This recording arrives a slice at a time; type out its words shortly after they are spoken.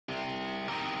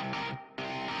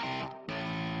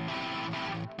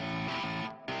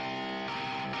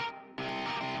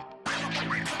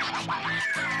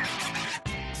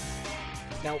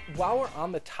Now, while we're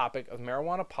on the topic of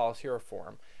marijuana policy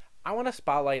reform, I want to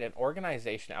spotlight an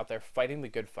organization out there fighting the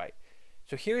good fight.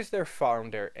 So here's their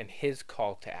founder and his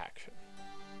call to action.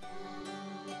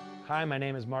 Hi, my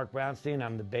name is Mark Brownstein.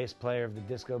 I'm the bass player of the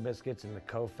Disco Biscuits and the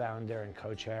co-founder and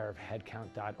co-chair of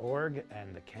headcount.org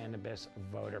and the Cannabis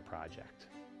Voter Project.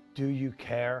 Do you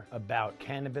care about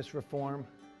cannabis reform?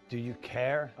 Do you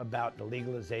care about the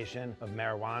legalization of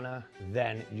marijuana?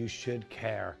 Then you should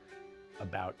care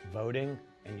about voting,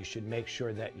 and you should make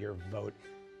sure that your vote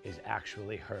is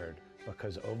actually heard,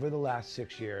 because over the last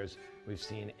 6 years, we've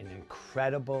seen an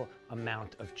incredible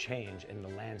amount of change in the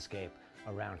landscape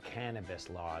around cannabis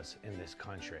laws in this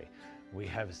country. We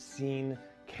have seen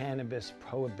cannabis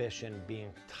prohibition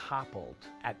being toppled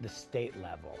at the state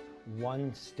level,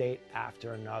 one state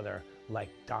after another, like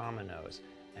dominoes,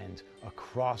 and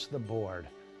across the board,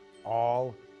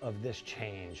 all of this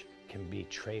change can be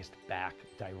traced back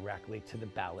directly to the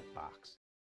ballot box.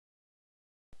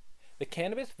 The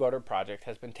Cannabis Voter Project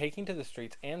has been taking to the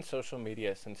streets and social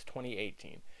media since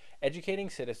 2018, educating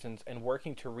citizens and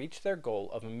working to reach their goal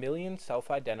of 1 million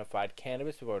self-identified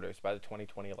cannabis voters by the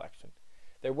 2020 election.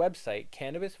 Their website,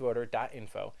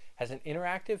 cannabisvoter.info, has an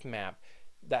interactive map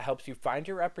that helps you find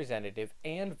your representative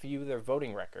and view their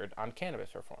voting record on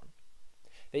cannabis reform.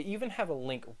 They even have a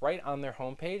link right on their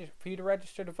homepage for you to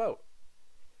register to vote.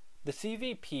 The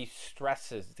CVP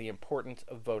stresses the importance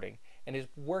of voting and is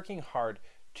working hard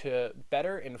to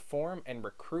better inform and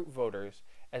recruit voters,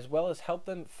 as well as help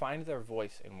them find their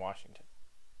voice in Washington.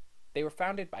 They were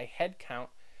founded by HeadCount,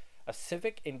 a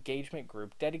civic engagement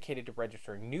group dedicated to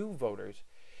registering new voters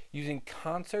using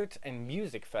concerts and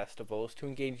music festivals to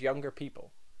engage younger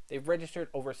people. They've registered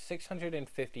over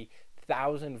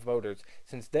 650,000 voters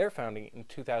since their founding in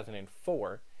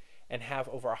 2004 and have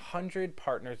over 100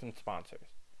 partners and sponsors.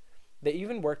 They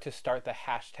even worked to start the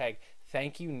hashtag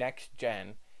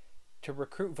 #ThankYouNextGen to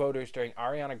recruit voters during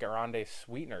Ariana Grande's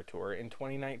Sweetener Tour in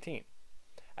 2019.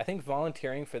 I think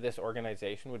volunteering for this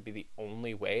organization would be the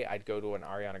only way I'd go to an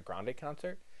Ariana Grande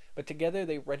concert, but together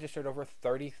they registered over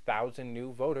 30,000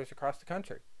 new voters across the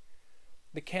country.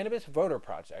 The Cannabis Voter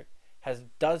Project has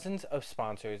dozens of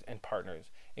sponsors and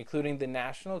partners, including the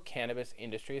National Cannabis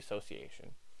Industry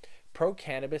Association, Pro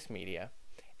Cannabis Media,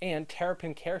 and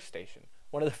Terrapin Care Station,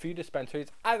 one of the few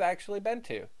dispensaries I've actually been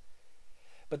to.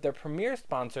 But their premier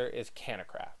sponsor is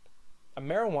CannaCraft, a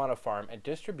marijuana farm and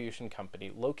distribution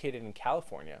company located in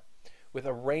California with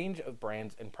a range of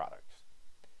brands and products.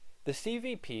 The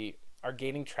CVP are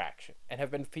gaining traction and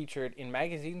have been featured in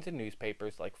magazines and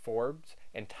newspapers like Forbes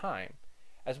and Time,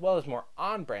 as well as more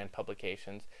on-brand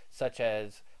publications such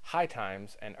as High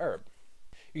Times and Herb.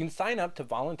 You can sign up to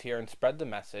volunteer and spread the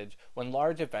message when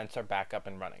large events are back up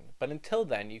and running. But until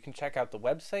then, you can check out the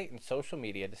website and social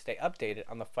media to stay updated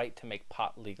on the fight to make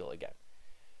pot legal again.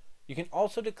 You can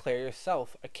also declare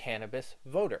yourself a cannabis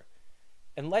voter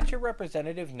and let your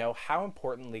representative know how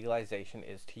important legalization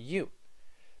is to you.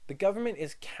 The government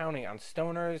is counting on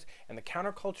stoners and the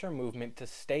counterculture movement to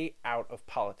stay out of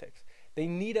politics. They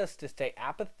need us to stay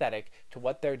apathetic to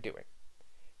what they're doing.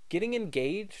 Getting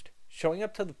engaged, showing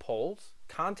up to the polls,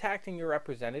 contacting your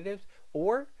representatives,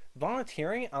 or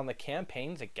volunteering on the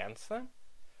campaigns against them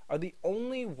are the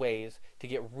only ways to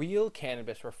get real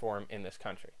cannabis reform in this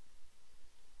country.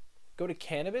 Go to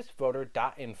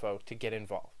cannabisvoter.info to get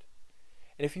involved.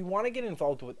 And if you want to get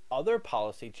involved with other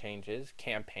policy changes,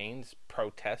 campaigns,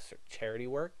 protests, or charity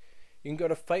work, you can go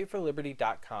to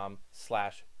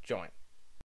fightforliberty.com/join.